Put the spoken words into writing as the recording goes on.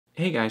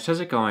Hey guys, how's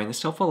it going? This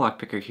is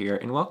HelpfulLockPicker here,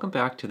 and welcome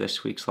back to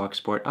this week's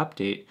Locksport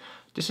update.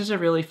 This is a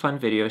really fun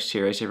video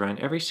series I run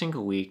every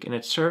single week, and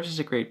it serves as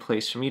a great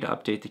place for me to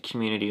update the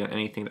community on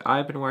anything that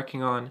I've been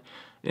working on,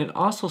 and it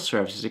also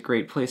serves as a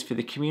great place for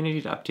the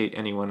community to update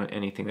anyone on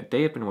anything that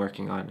they have been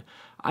working on.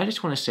 I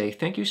just want to say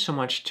thank you so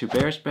much to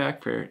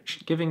Bearsback for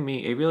giving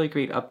me a really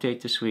great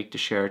update this week to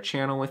share our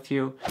channel with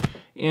you.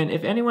 And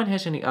if anyone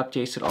has any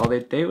updates at all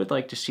that they would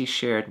like to see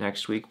shared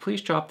next week,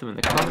 please drop them in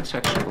the comment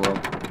section below,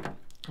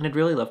 and I'd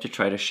really love to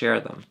try to share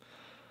them.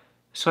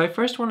 So I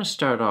first want to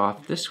start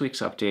off this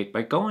week's update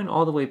by going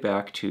all the way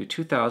back to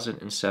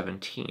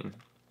 2017.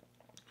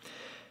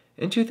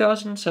 In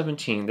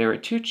 2017, there were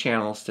two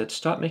channels that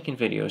stopped making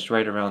videos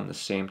right around the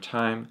same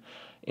time,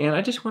 and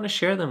I just want to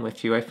share them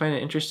with you. I find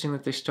it interesting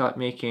that they stopped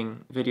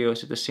making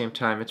videos at the same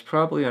time. It's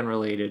probably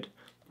unrelated,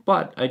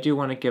 but I do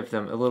want to give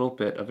them a little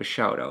bit of a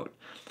shout out.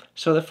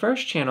 So the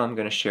first channel I'm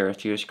going to share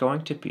with you is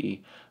going to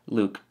be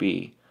Luke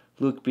B.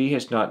 Luke B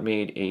has not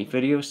made a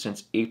video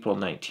since April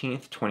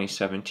 19th,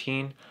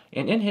 2017,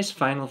 and in his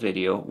final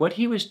video, what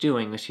he was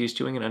doing was he was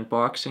doing an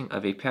unboxing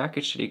of a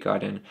package that he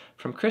got in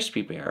from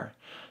Crispy Bear.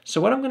 So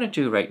what I'm going to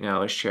do right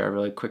now is share a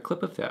really quick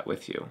clip of that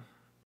with you.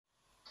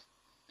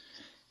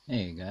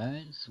 Hey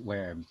guys,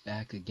 we're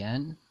back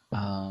again.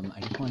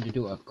 I just wanted to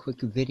do a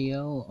quick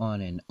video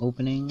on an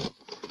opening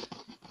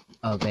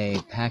of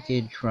a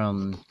package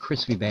from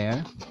Crispy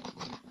Bear.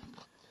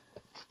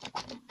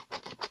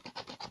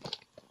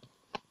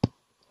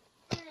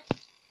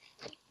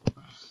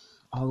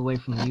 All the way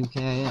from the UK.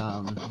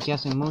 I'm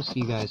guessing most of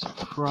you guys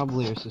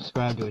probably are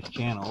subscribed to his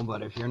channel,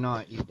 but if you're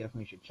not, you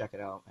definitely should check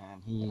it out,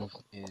 man. He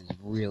is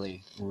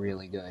really,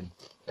 really good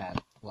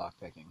at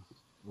lockpicking.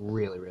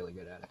 Really, really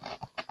good at it.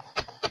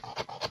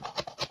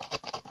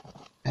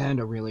 And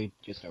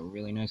just a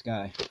really nice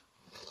guy.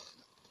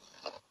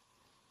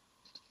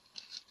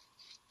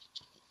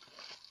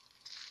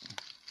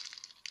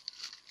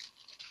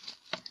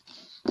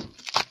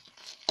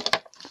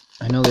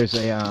 I know there's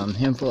a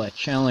handful of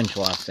challenge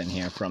locks in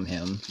here from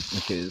him,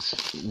 which is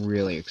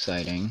really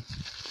exciting.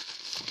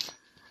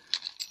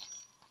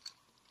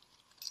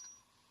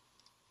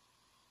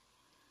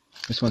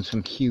 This one's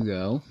from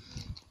Hugo,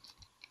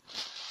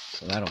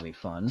 so that'll be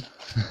fun.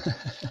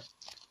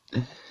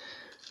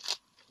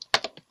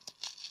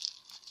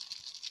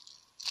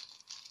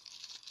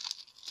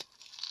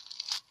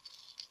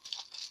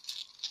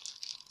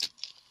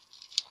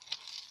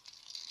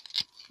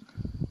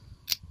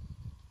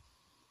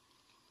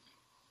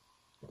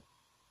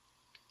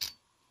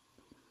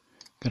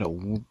 Got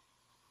a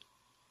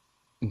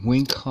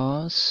Wink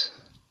Hoss.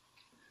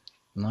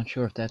 I'm not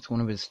sure if that's one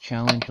of his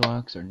challenge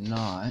locks or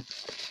not.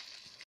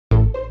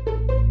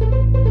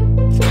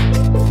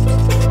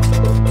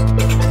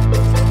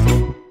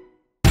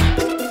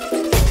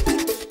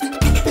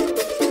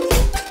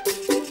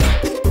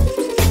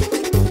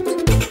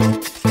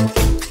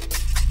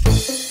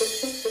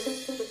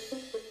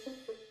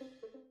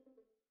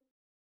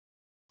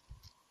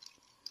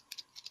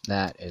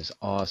 That is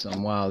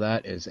awesome. Wow,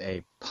 that is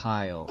a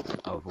pile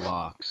of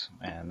locks,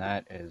 man.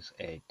 That is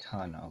a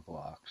ton of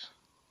locks.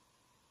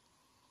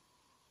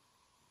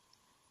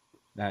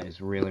 That is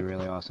really,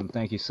 really awesome.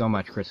 Thank you so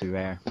much, Crispy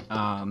Bear.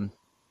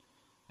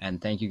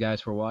 And thank you guys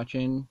for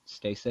watching.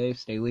 Stay safe,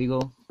 stay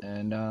legal,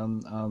 and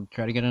I'll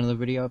try to get another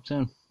video up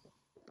soon.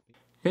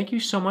 Thank you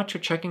so much for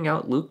checking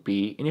out Luke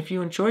B, and if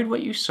you enjoyed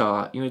what you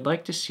saw and you would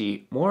like to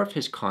see more of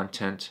his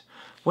content,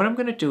 what I'm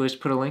going to do is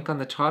put a link on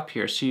the top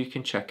here so you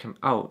can check him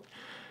out.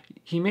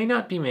 He may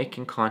not be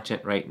making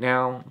content right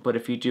now, but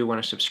if you do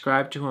want to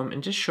subscribe to him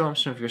and just show him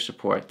some of your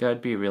support,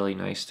 that'd be a really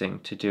nice thing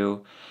to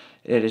do.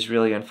 It is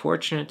really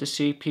unfortunate to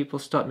see people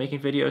stop making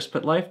videos,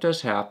 but life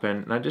does happen,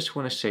 and I just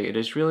want to say it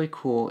is really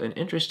cool and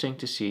interesting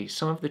to see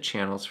some of the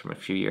channels from a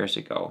few years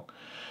ago.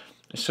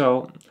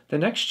 So the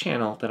next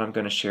channel that I'm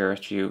going to share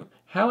with you,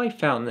 how I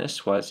found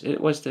this was,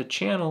 it was the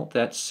channel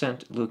that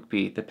sent Luke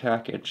B the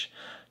package.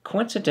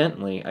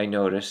 Coincidentally, I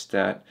noticed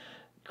that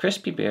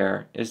Crispy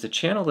Bear is the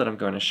channel that I'm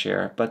going to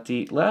share, but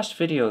the last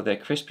video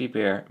that Crispy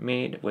Bear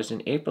made was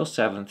in April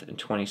 7th in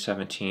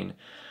 2017.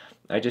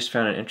 I just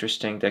found it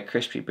interesting that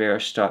Crispy Bear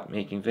stopped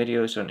making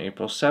videos on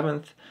April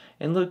 7th,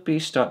 and Luke B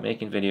stopped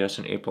making videos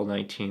on April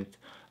 19th.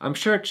 I'm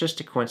sure it's just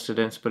a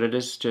coincidence, but it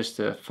is just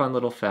a fun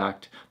little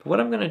fact. But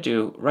what I'm going to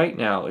do right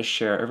now is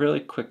share a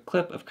really quick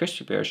clip of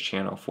Crispy Bear's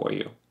channel for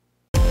you.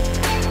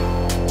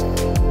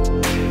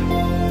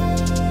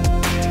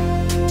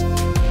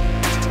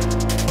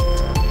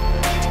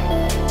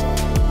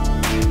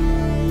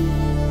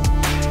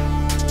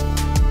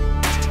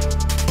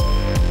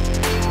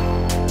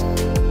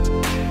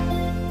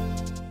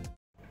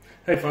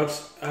 Hey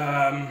folks,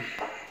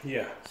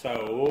 yeah,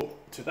 so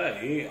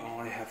today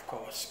I have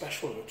got a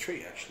special little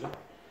treat actually.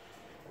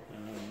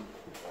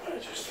 I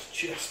just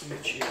adjust the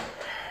chair.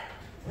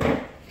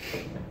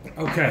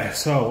 Okay,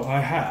 so I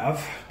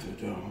have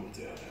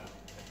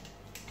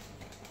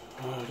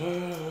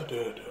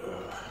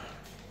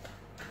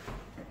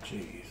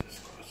Jesus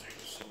Christ, I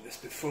saw this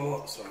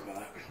before, sorry about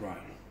that.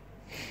 Right.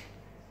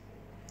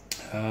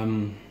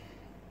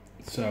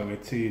 So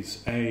it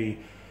is a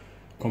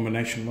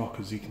combination lock,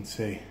 as you can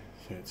see.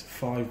 So it's a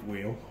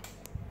 5-wheel,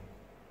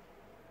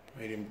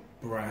 made in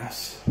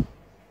brass,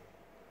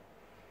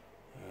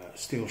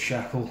 steel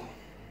shackle.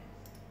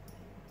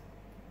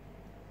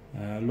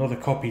 A lot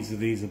of copies of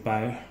these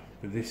about,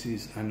 but this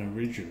is an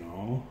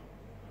original.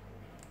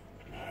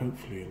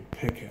 Hopefully it'll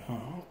pick it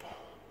up.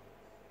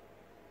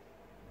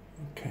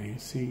 Okay, you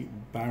see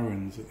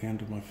Barons at the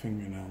end of my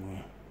fingernail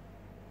there.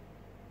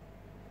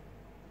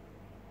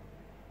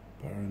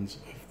 Barons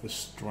of the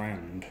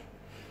Strand.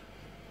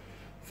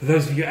 For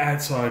those of you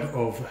outside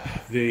of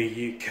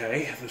the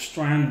UK, the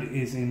Strand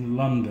is in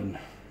London.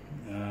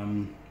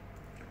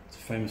 It's a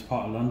famous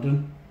part of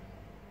London.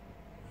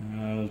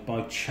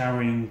 By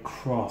Charing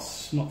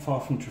Cross, not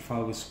far from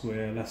Trafalgar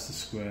Square, Leicester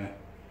Square.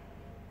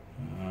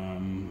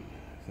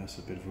 That's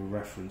a bit of a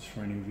reference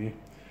for any of you.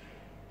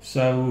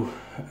 So,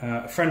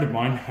 a friend of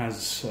mine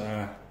has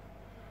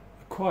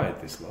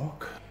acquired this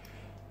lock.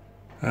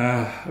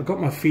 I've got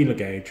my feeler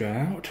gauge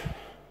out.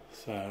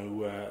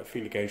 So, a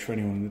feeler gauge, for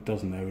anyone that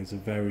doesn't know, is a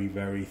very,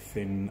 very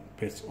thin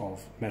bit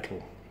of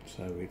metal.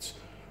 So it's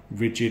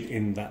rigid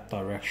in that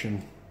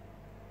direction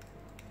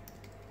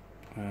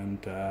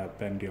and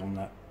bendy on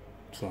that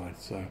side.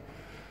 So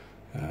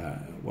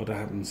what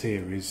happens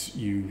here is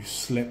you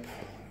slip,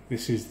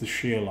 this is the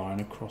shear line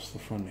across the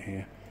front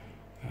here,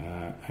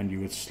 and you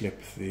would slip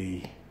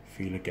the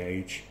feeler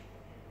gauge.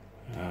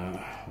 Oh,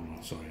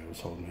 sorry, I was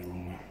holding it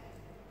wrong there.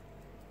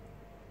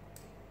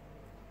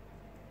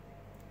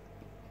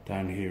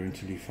 Down here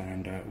until you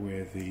found out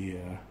where the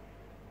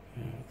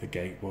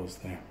gate was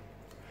there.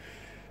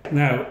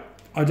 Now,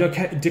 I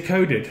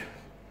decoded.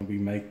 We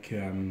make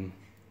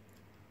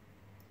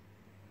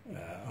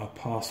our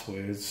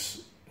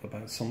passwords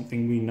about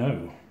something we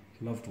know,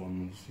 loved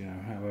ones, you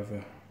know,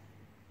 however.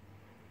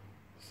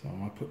 So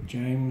I put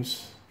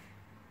James,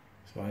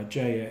 so I had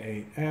J at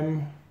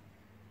 8M,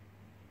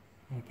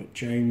 I put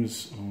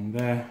James on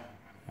there,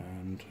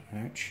 and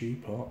out she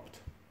popped.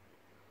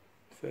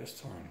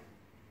 First time.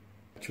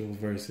 All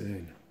very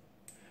soon.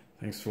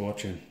 Thanks for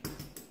watching.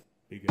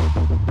 Be good.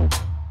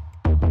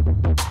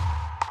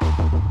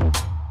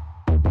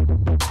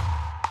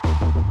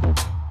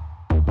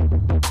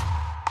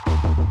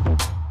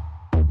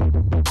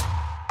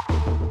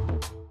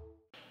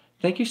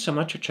 Thank you so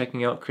much for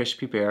checking out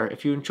Crispy Bear.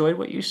 If you enjoyed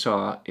what you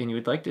saw and you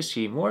would like to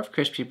see more of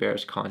Crispy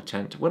Bear's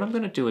content, what I'm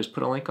going to do is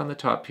put a link on the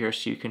top here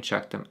so you can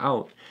check them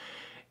out.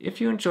 If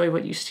you enjoy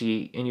what you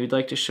see and you'd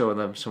like to show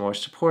them some more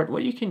support,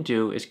 what you can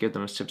do is give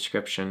them a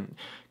subscription.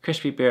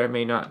 Crispy Bear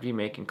may not be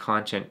making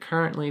content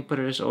currently, but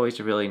it is always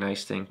a really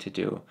nice thing to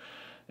do.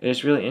 It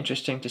is really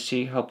interesting to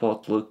see how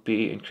both Luke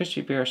B and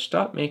Crispy Bear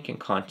stopped making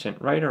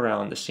content right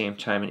around the same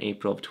time in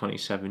April of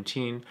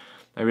 2017.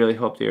 I really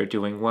hope they are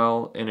doing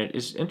well, and it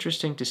is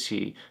interesting to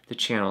see the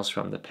channels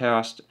from the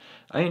past.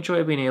 I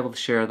enjoy being able to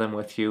share them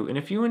with you, and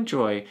if you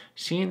enjoy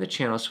seeing the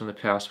channels from the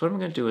past, what I'm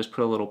going to do is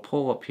put a little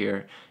poll up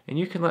here, and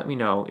you can let me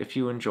know if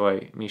you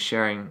enjoy me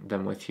sharing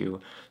them with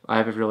you. I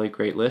have a really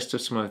great list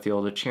of some of the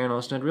older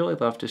channels, and I'd really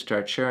love to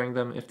start sharing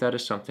them if that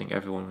is something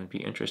everyone would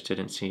be interested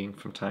in seeing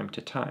from time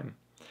to time.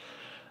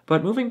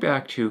 But moving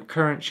back to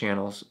current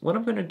channels, what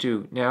I'm going to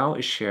do now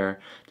is share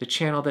the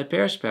channel that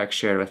Bearsback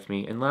shared with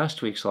me in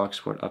last week's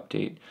Locksport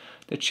update.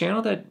 The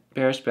channel that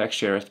Bearsback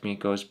shared with me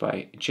goes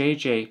by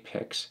JJ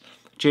Picks.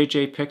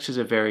 JJ Picks is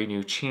a very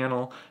new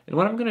channel, and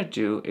what I'm going to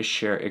do is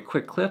share a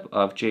quick clip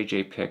of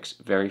JJ Picks'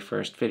 very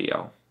first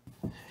video.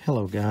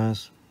 Hello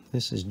guys,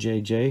 this is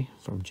JJ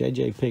from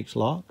JJ Picks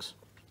Locks.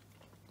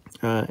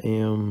 I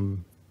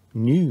am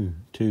new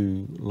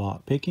to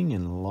lock picking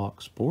and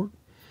lock sport.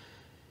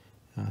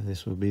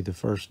 This will be the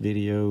first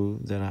video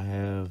that I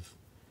have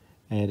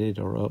added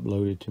or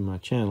uploaded to my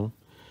channel,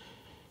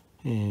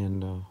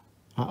 and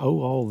I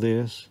owe all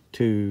this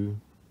to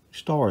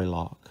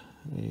Storylock.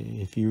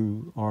 If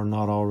you are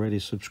not already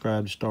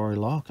subscribed to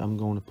Storylock, I'm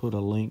going to put a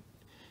link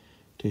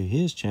to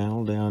his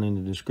channel down in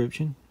the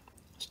description.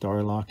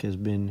 Storylock has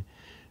been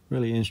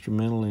really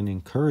instrumental in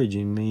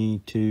encouraging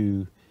me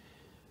to,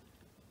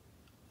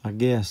 I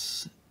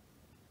guess,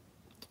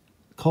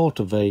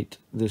 cultivate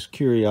this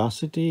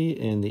curiosity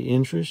and the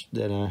interest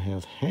that I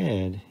have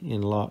had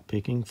in lock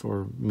picking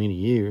for many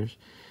years,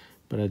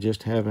 but I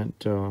just hadn't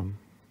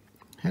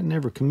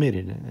ever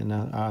committed. And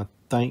I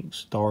thank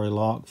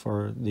Storylock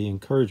for the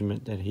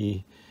encouragement that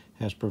he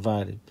has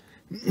provided.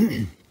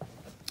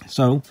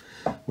 So,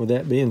 with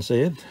that being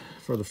said,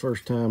 for the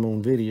first time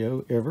on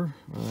video ever,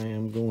 I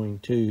am going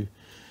to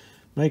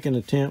make an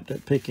attempt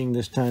at picking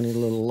this tiny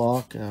little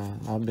lock.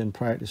 I've been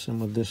practicing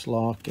with this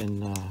lock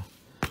and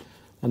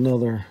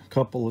another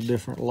couple of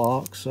different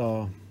locks.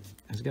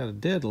 It's got a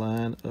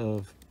deadline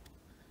of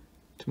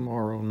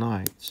tomorrow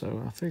night,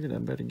 so I figured I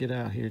better get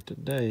out here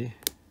today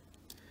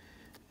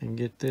and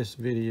get this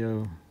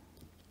video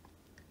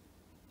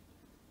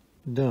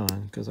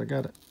done, because I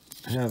got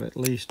to have at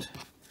least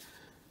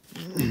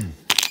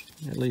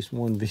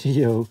one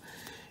video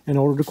in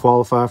order to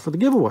qualify for the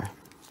giveaway.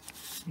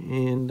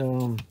 And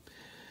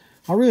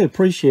I really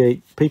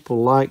appreciate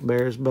people like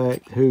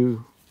Bearsback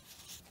who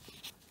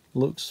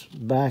looks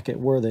back at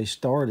where they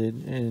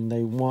started, and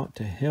they want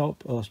to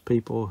help us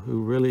people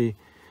who really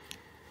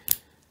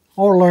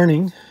are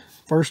learning,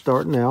 first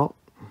starting out,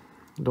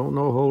 don't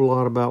know a whole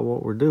lot about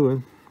what we're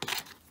doing,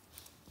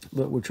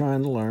 but we're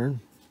trying to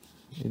learn.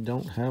 We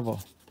don't have an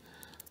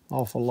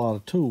awful lot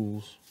of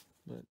tools.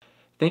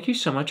 Thank you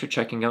so much for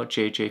checking out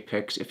JJ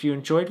Picks. If you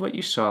enjoyed what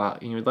you saw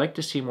and you would like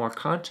to see more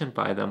content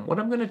by them, what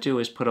I'm going to do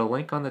is put a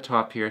link on the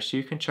top here so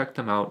you can check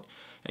them out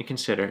and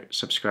consider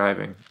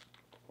subscribing.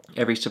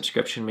 Every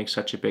subscription makes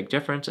such a big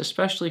difference,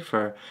 especially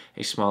for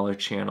a smaller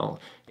channel.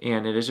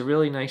 And it is a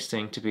really nice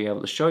thing to be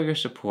able to show your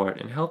support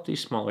and help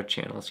these smaller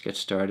channels get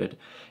started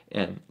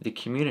in the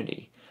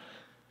community.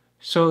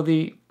 So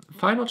the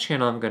final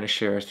channel I'm going to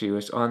share with you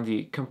is on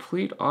the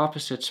complete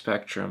opposite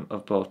spectrum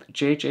of both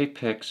JJ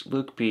Picks,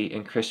 Luke B,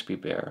 and Crispy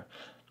Bear.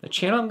 The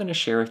channel I'm going to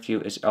share with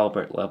you is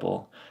Albert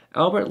Lebel.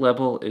 Albert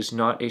Lebel is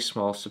not a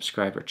small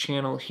subscriber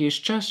channel. He has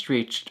just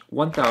reached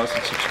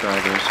 1,000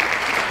 subscribers.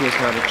 He is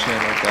not a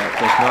channel that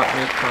does not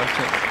make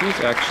content. He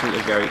is actually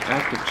a very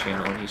active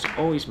channel, and he's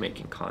always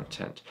making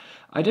content.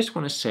 I just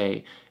want to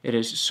say it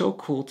is so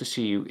cool to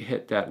see you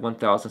hit that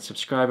 1,000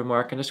 subscriber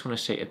mark. I just want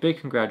to say a big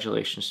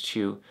congratulations to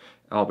you,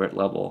 Albert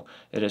Lebel.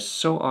 It is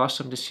so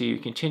awesome to see you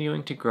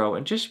continuing to grow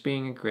and just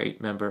being a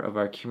great member of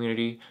our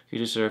community. You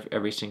deserve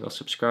every single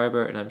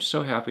subscriber, and I'm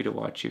so happy to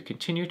watch you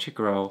continue to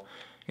grow,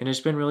 and it's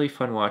been really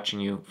fun watching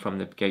you from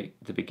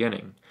the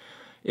beginning.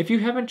 If you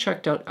haven't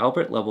checked out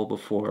Albert Lebel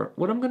before,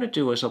 what I'm going to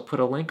do is I'll put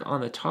a link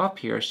on the top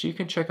here so you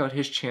can check out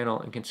his channel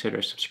and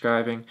consider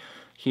subscribing.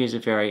 He is a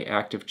very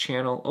active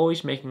channel,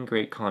 always making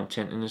great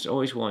content, and is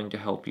always willing to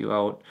help you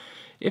out.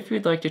 If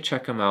you'd like to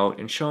check him out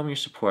and show him your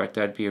support,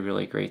 that'd be a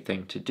really great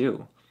thing to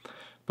do.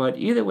 But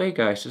either way,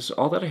 guys, this is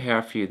all that I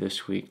have for you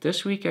this week.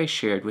 This week I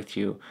shared with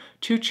you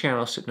 2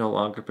 channels that no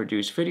longer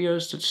produce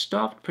videos, that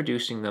stopped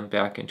producing them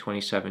back in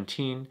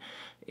 2017,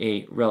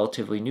 a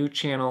relatively new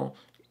channel,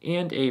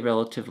 and a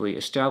relatively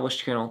established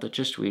channel that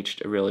just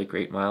reached a really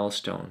great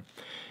milestone.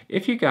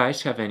 If you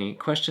guys have any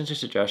questions or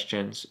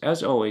suggestions,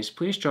 as always,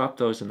 please drop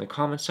those in the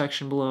comment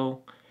section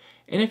below.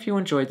 And if you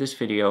enjoyed this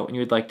video and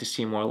you would like to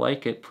see more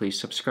like it, please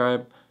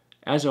subscribe.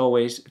 As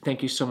always,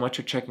 thank you so much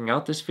for checking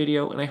out this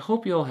video, and I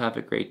hope you all have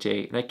a great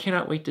day, and I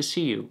cannot wait to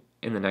see you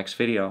in the next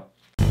video.